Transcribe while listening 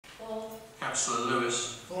Councillor Lewis.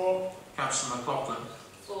 4. Councillor McLaughlin.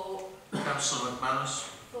 4. Councillor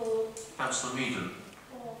McManus. 4. Councillor Meaden.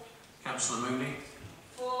 4. Councillor Mooney.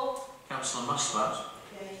 4. Councillor Muscat.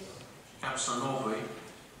 Against. Councillor Norbury.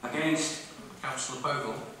 Against. Councillor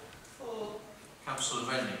Bogle. 4. Councillor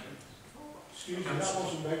Venny. Excuse me, that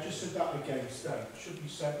wasn't registered, that against then. It should be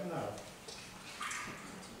 7 now.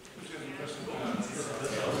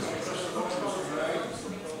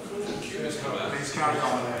 Please carry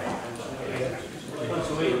on.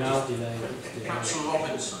 Councillor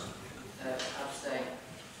Robinson. Abstain.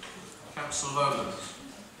 Councillor Rowlands.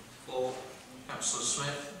 4. Councillor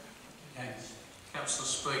Smith. Against. Councillor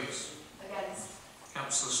Spriggs. Against.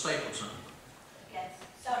 Councillor Stapleton. Against.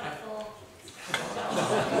 Sorry, 4.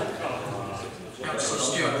 Councillor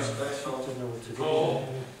Stewart. 4.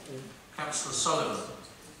 Councillor Sullivan.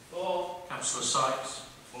 4. Councillor Sykes.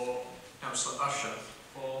 4. Councillor Usher.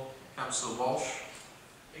 4. Councillor Walsh.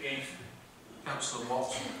 Against. Councillor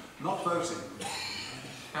Watt. Not voting.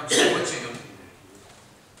 Councillor Whittingham.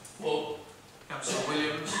 4. Councillor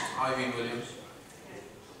Williams. Irene Williams.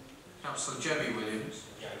 Councillor Jerry Williams.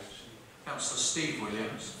 Councillor Steve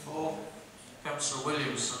Williams. 4. Councillor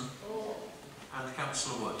Williamson. 4. And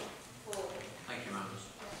Councillor Wood. 4. Thank you, members.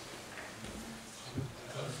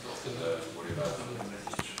 Worry about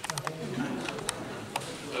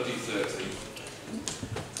bloody 30.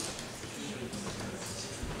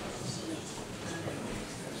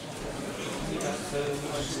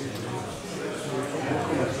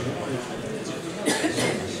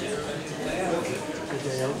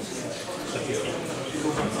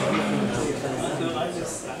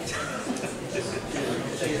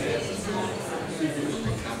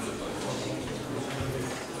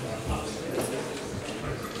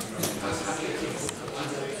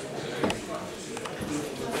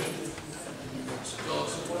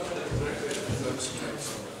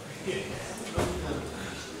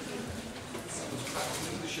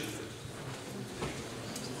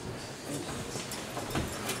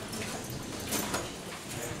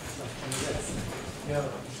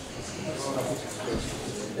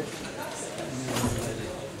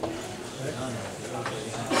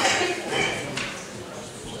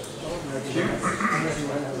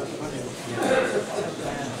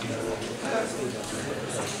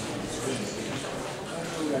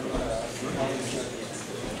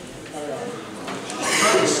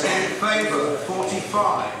 Votes in favour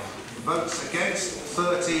 45, votes against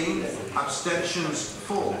 13, abstentions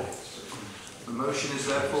 4. The motion is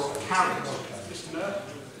therefore carried. Mr. Mayor?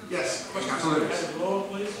 Yes, Councillor Lewis. Lord,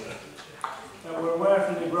 please. We're aware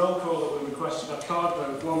from the roll call that we requested a card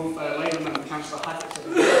vote. One Labour member, Councillor Hackett, said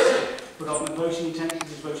yes, but on the voting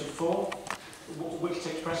intentions is voted for. Which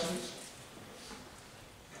takes precedence?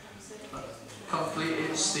 Currently,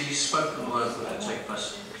 it's the spoken word that will take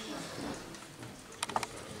precedence.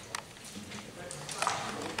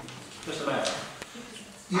 Mr. Mayor,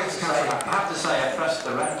 Yes, Councillor I Hackett. have to say I pressed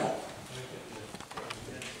the red one.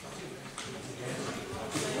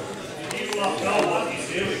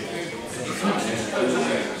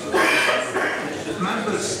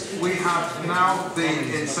 Members, we have now been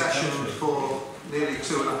in session for nearly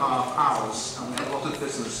 2.5 hours and we have a lot of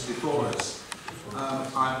business before us.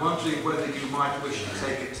 I'm wondering whether you might wish to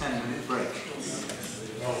take a 10-minute break.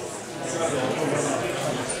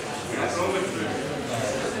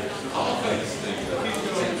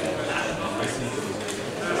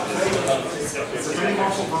 Does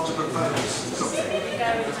anyone want to propose something?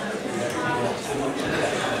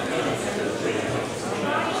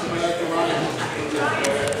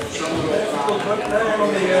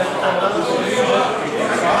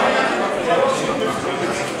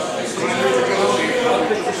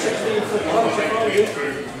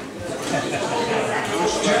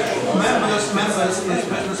 Members, is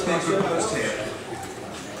business being proposed here?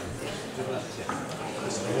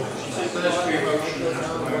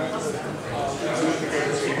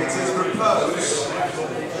 It is proposed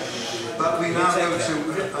that we now go to,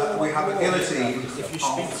 we have a guillotine of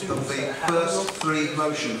the first 3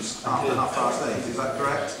 motions after 8:30. Is that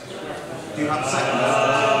correct? Do you have a second?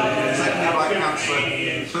 Seconded by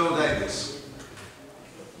Councillor Phil Davis.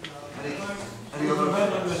 Any other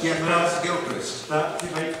amendments? Yes, Councillor Gilchrist. That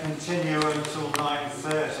debate continue until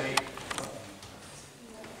 9:30.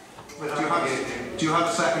 Do you have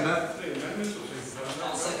a seconder?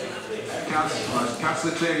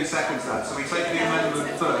 Councillor clearly seconds that. So we take the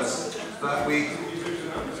amendment first that we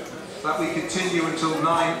continue until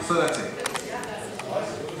 9:30.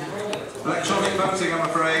 Electronic voting, I'm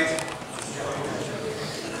afraid.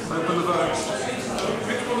 Open the vote.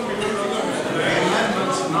 The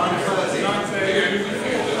amendment 9:30.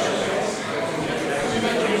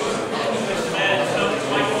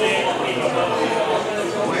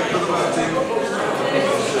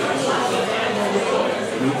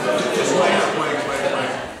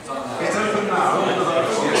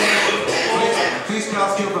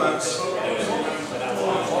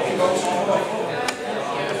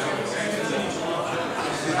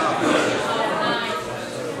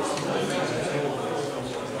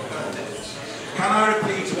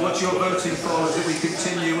 what you're voting for is that we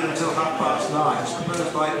continue until 9:30. It's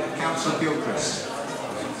proposed by Councillor Gilchrist.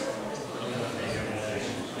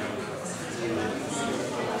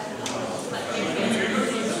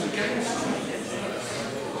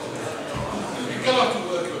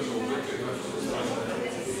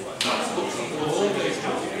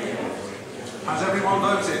 Has everyone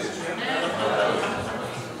voted?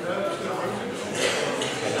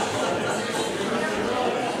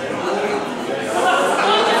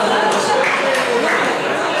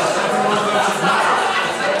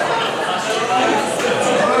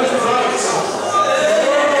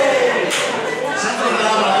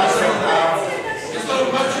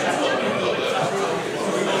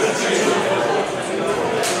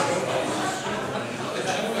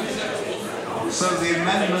 So the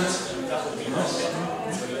amendment.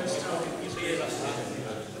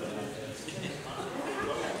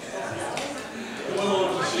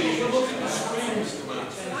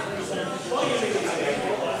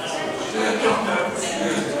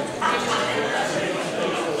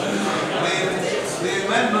 The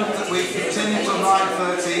amendment that we continue till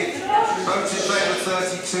 9:30, votes in favour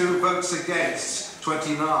 32, votes against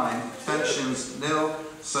 29, abstentions nil.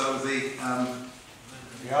 So the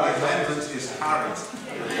amendment is carried.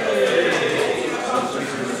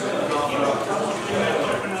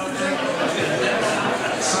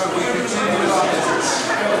 So we continue with our business.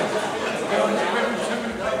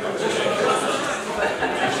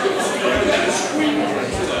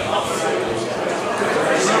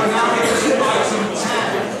 So now we just item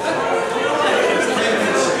 10.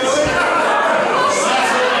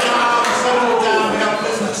 Settle down, we have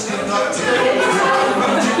business conducted. We are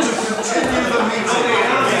voting to continue the meeting.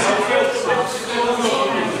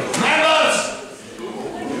 Members!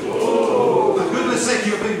 For goodness sake,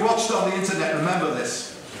 you're being watched on the internet, remember this.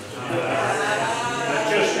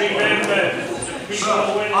 Just remember. So,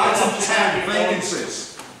 item 10,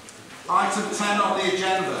 vacancies. Item 10 on the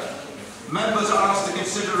agenda. Members are asked to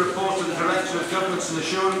consider a report of the Director of Governance and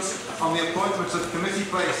Assurance on the appointment of committee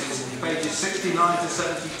places, pages 69 to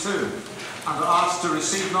 72, and are asked to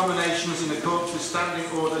receive nominations in accordance with Standing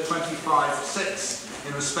Order 25(6)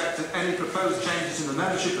 in respect of any proposed changes in the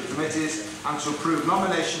membership of committees and to approve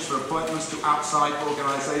nominations for appointments to outside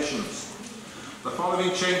organisations. The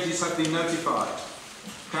following changes have been notified.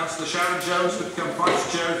 Councillor Sharon Jones to become Vice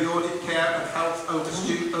Chair of the Audit, Care and Health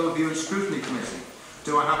Overview and Scrutiny Committee.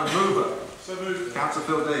 Do I have a mover? So moved. Councillor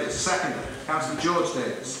Phil Davis. Seconder. Councillor George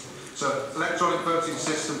Davis. So, electronic voting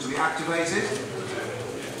system to be activated.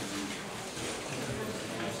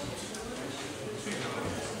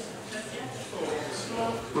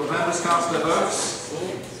 Will members cast their votes?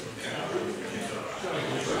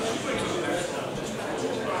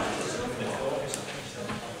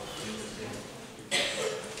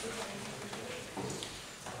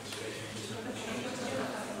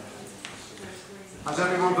 Has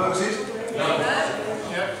everyone voted? No.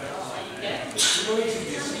 Yep.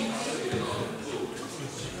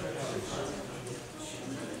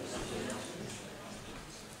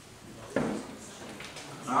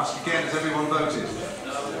 I ask again, has everyone voted?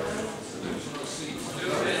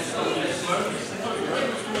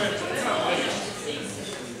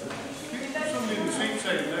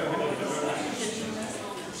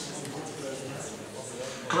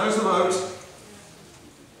 Close the vote.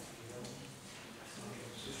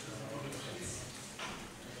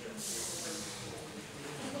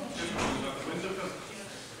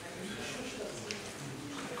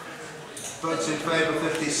 Votes in favour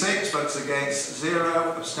 56, votes against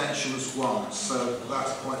 0, abstentions 1. So that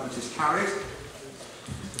appointment is carried.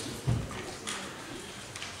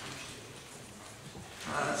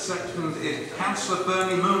 Second is Councillor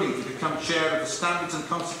Bernie Mooney to become Chair of the Standards and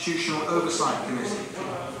Constitutional Oversight Committee.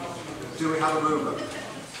 Do we have a mover?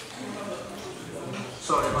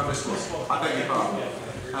 Sorry if I missed one. I beg your pardon.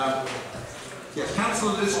 Yes,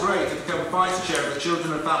 Councillor Liz Gray to become Vice Chair of the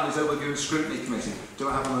Children and Families Overview and Scrutiny Committee. Do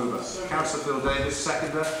I have a mover? Councillor Phil Davis,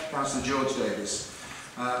 seconder. Councillor George Davis.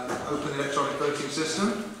 Open the electronic voting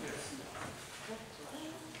system.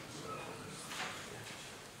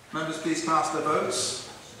 Members, please cast their votes.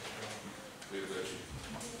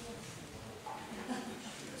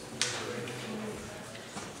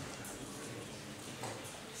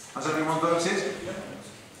 Has everyone voted?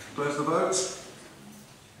 Close the vote.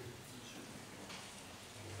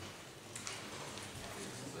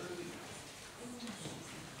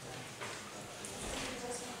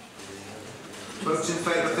 Votes in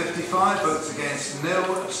favour 55, votes against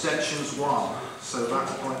 0, abstentions 1. So that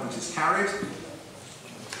appointment is carried.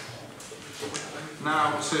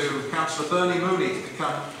 Now to Councillor Bernie Mooney to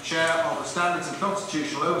become Chair of the Standards and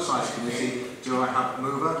Constitutional Oversight Committee. Do I have a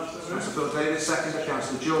mover? Councillor Phil Davis, seconder,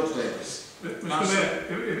 Councillor George Davis. Mr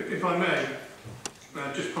Mayor, if I may,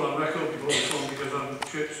 just put on record before this one, because I'm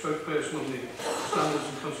spokesperson on the Standards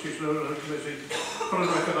and Constitutional Oversight Committee. Put on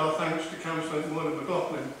record our thanks to Councillor Warren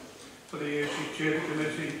McLaughlin for the years she chaired the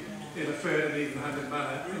committee in a fair and even-handed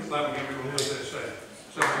manner, allowing everyone to have their say.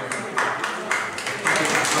 So,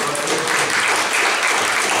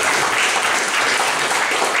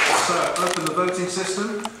 so, open the voting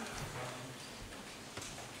system.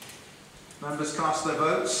 Members cast their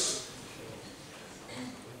votes.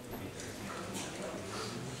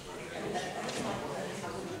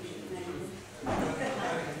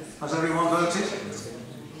 Has everyone voted?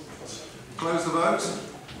 Close the vote.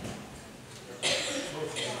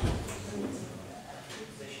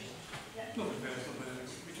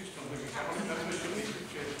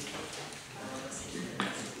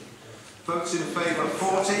 Votes in favour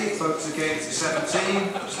 40, votes against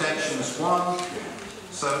 17, abstentions 1.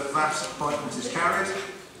 So that appointment is carried.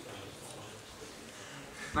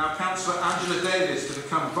 Now Councillor Angela Davis to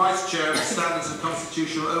become Vice Chair of the Standards and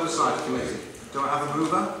Constitutional Oversight Committee. Do I have a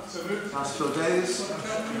mover? Councillor Phil Davis.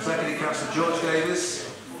 Secondly, Councillor George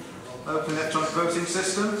Davis. Open electronic voting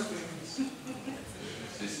system.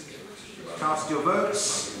 Cast your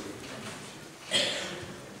votes.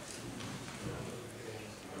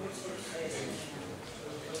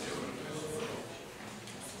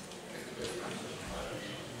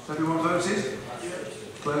 Everyone voted?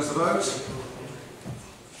 Close the vote.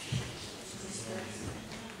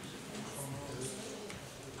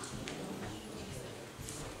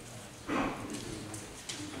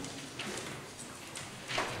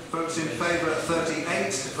 Votes in favour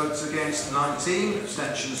 38, votes against 19,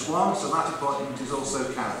 abstentions 1, so that appointment is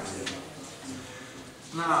also carried.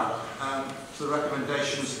 Now, to the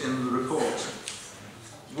recommendations in the report.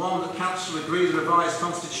 1. That Council agree the revised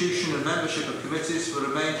constitution and membership of committees for the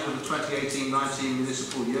remainder of the 2018-19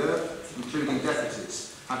 municipal year, including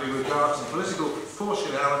deputies, having regard to the political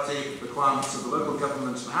proportionality requirements of the Local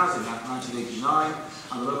Government and Housing Act 1989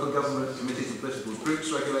 and the Local Government Committees and Political Groups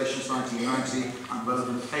Regulations 1990 and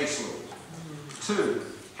relevant case law. 2.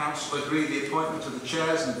 Council agree the appointment of the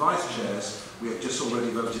chairs and vice chairs. We have just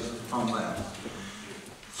already voted on them.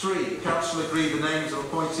 3. Council agree the names of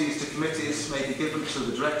appointees to committees may be given to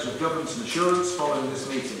the Director of Governance and Assurance following this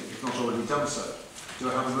meeting, if not already done so. Do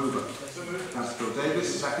I have a mover? Councillor Phil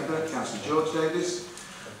Davis, seconder, Councillor George Davis.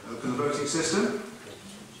 Open the voting system.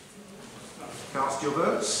 Cast your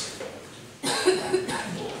votes.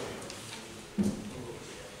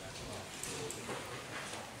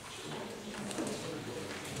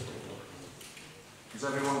 Has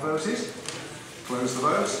everyone voted? Close the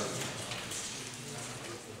vote.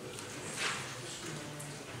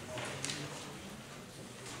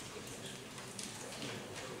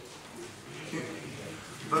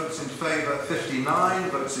 Votes in favour 59,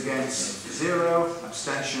 votes against 0,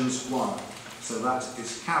 abstentions 1. So that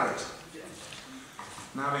is carried.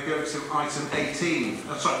 Now we go to item 18,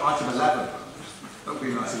 item 11. That would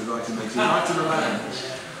be nice if it was item 18. Item 11.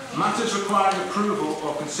 Matters requiring approval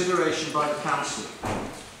or consideration by the Council.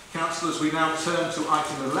 Councillors, we now turn to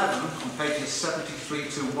item 11 on pages 73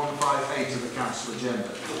 to 158 of the Council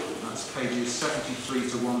agenda. That's pages 73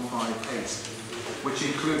 to 158. Which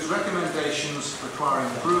includes recommendations requiring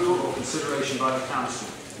approval or consideration by the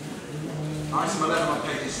Council. Item 11 on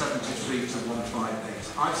pages 73 to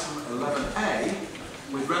 158. Item 11A,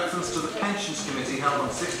 with reference to the Pensions Committee held on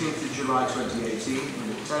 16th of July 2018,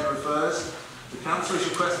 Minute 10 refers, the Council is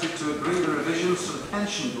requested to agree the revisions to the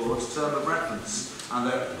Pension Board's term of reference and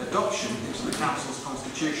their adoption into the Council's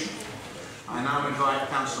constitution. I now invite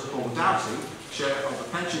Councillor Paul Doughty, Chair of the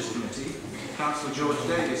Pensions Committee, Councillor George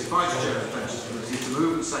Davis, Vice Chair of the Pensions Committee, to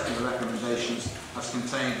move and second the recommendations as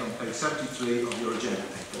contained on page 73 of your agenda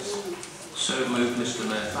papers. So moved, Mr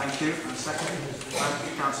Mayor. Thank you. And second.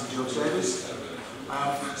 Thank you, Councillor George Davis.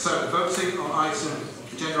 So, voting on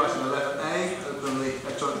agenda item 11A, open the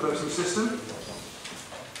electronic voting system.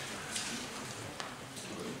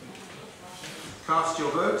 Cast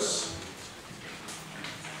your votes.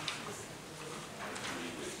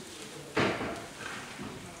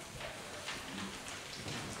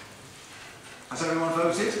 Has everyone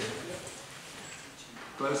voted?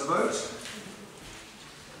 Close the vote.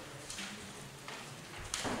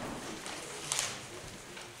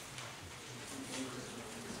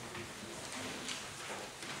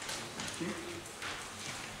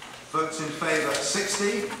 Votes in favour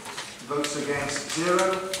 60, votes against 0,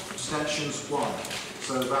 abstentions 1.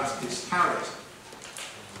 So that is carried.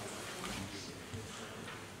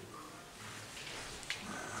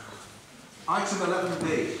 Item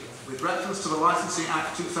 11B, with reference to the Licensing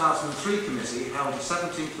Act 2003 Committee held the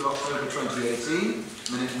 17th of October 2018,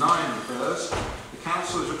 minute 9 refers, the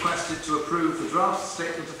Council is requested to approve the draft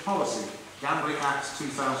Statement of Policy, Gambling Act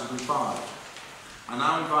 2005. I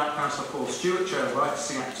now invite Councillor Paul Stewart, Chair of the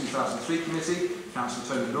Licensing Act 2003 Committee,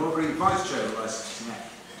 Councillor Tony Norbury, Vice Chair of the Licensing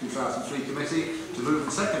Act 2003 Committee, to move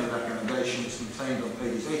and second the recommendations contained on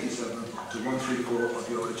pages 87 to 134 of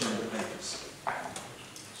your agenda papers.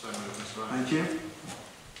 So moved, Mr. Ryan. Thank you.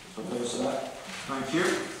 Opposed to that? Thank you.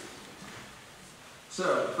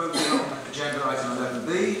 So, voting on agenda item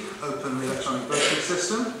 11B, open the electronic voting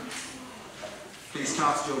system. Please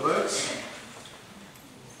cast your votes.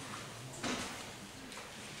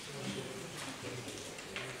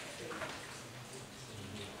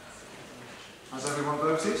 Has everyone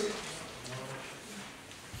voted?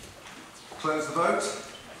 Close the vote.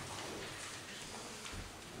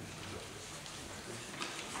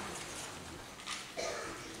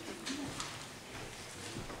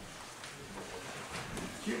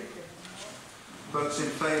 Votes in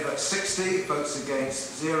favour 60, votes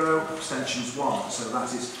against 0, abstentions 1, so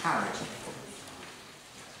that is carried.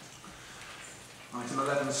 Item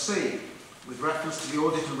 11C, with reference to the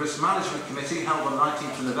Audit and Risk Management Committee held on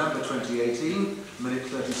 19th of November 2018, minute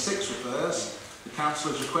 36 refers, the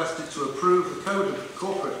Council is requested to approve the Code of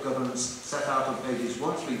Corporate Governance set out on pages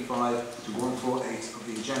 135 to 148 of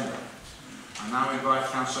the agenda. I now invite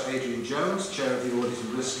Councillor Adrian Jones, Chair of the Audit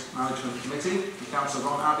and Risk Management Committee, and Councillor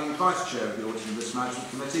Ron Abbey, Vice Chair of the Audit and Risk Management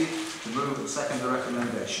Committee, to move and second the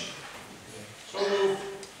recommendation. So moved.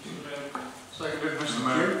 Seconded, Mr. Thank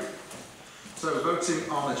Mayor. you. So, voting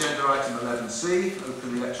on agenda item 11C,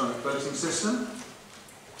 open the electronic voting system.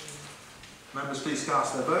 Members, please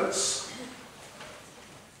cast their votes.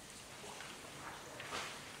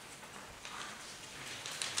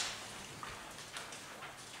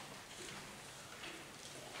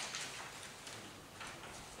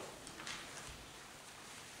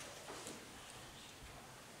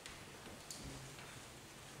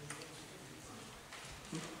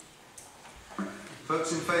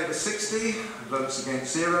 Votes in favour 60, votes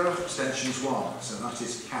against 0, abstentions 1, so that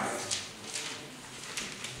is carried.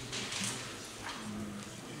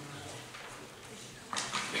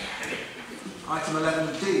 Item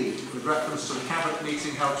 11D, with reference to the Cabinet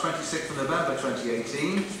meeting held 26th of November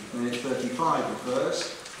 2018, minute 35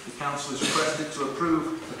 refers, the Council is requested to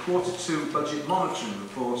approve the Q2 Budget Monitoring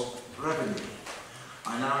Report Revenue.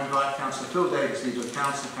 I now invite Councillor Phil Davis, Leader of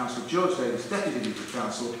Council, Councillor George Davis, Deputy Leader of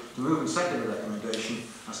Council, to move and second the recommendation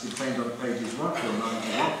as contained on pages 149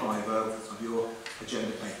 to 150 of your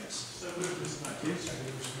agenda papers. Thank you.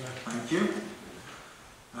 Thank you.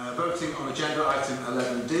 Voting on agenda item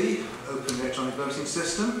 11D, open the electronic voting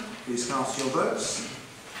system. Please cast your votes.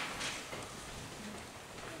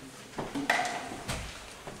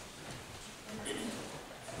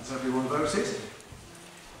 Has everyone voted?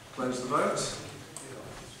 Close the vote.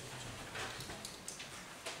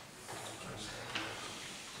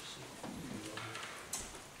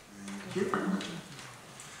 Thank you.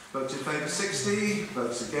 Votes in favour 60,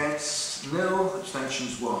 votes against 0,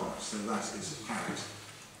 abstentions 1, so that is carried.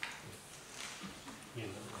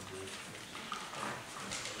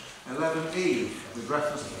 11E, with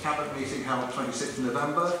reference to the Cabinet meeting held 26th of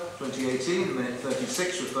November 2018, minute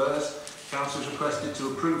 36 refers, Council is requested to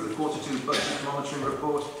approve the Q2 Budget Monitoring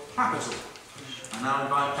Report Capital. I now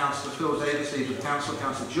invite Councillor Phil Davis, Leader of Council,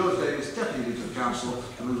 Councillor George Davis, Deputy Leader of Council,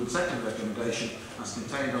 to move and second the recommendation as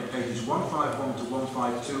contained on pages 151 to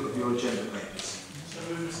 152 of your agenda papers.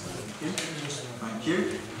 Thank you. Thank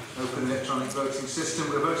you. Open the electronic voting system.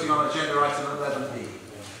 We're voting on agenda item 11E.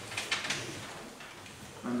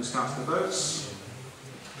 Members cast the votes.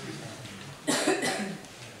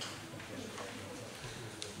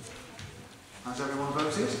 Has everyone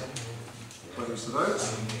voted? Close the vote.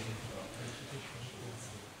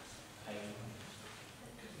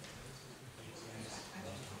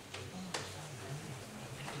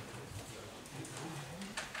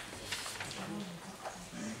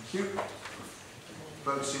 Thank you.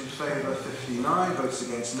 Votes in favour 59, votes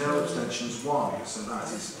against 0, abstentions 1, so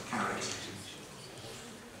that is carried.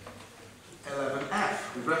 11F,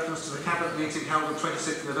 with reference to the Cabinet meeting held on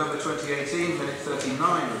 26th November 2018, minute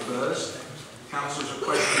 39 refers, Council is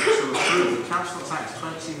requested to approve the Council Tax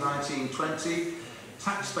 2019-20,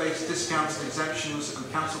 tax-based discounts and exemptions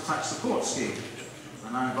and Council Tax Support Scheme.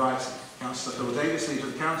 And I invite Councillor Phil Davis, Leader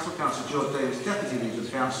of Council, Councillor George Davis, Deputy Leader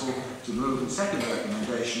of Council, to move and second the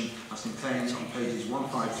recommendation as contained on pages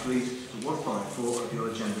 153 to 154 of your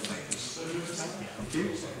agenda papers. Thank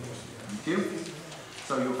you. Thank you.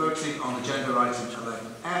 So you're voting on agenda item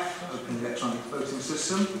 11F, open the electronic voting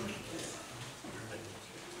system.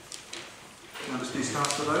 please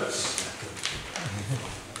cast the votes.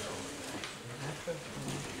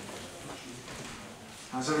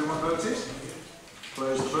 Has everyone voted?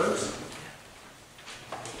 Close the vote.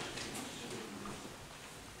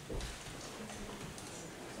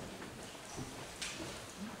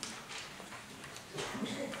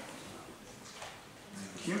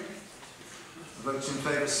 Thank you. Votes in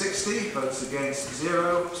favour 60, votes against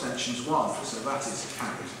 0, abstentions 1, so that is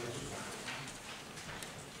carried.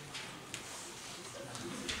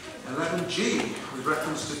 11G, with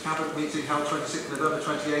reference to Cabinet meeting held 26th November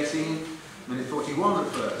 2018, minute 41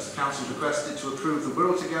 refers, the Council requested to approve the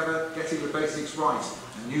Wirral Together, Getting the Basics Right,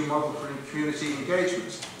 a new model for community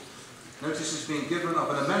engagement. Notice has been given of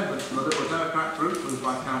an amendment from the Liberal Democrat group, moved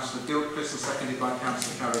by Councillor Gilchrist and seconded by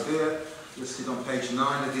Councillor Carabia, listed on page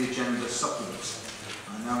 9 of the agenda supplement.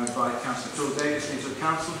 I now invite Councillor Phil Davis, Leader of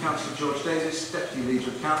Council, Councillor George Davis, Deputy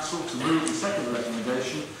Leader of Council, to move the second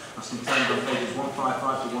recommendation as contained on pages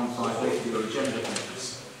 155 to 158 of your agenda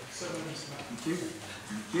papers. Thank you.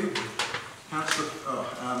 Thank you. Councillor,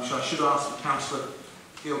 I should ask Councillor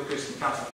Gilchrist and Councillor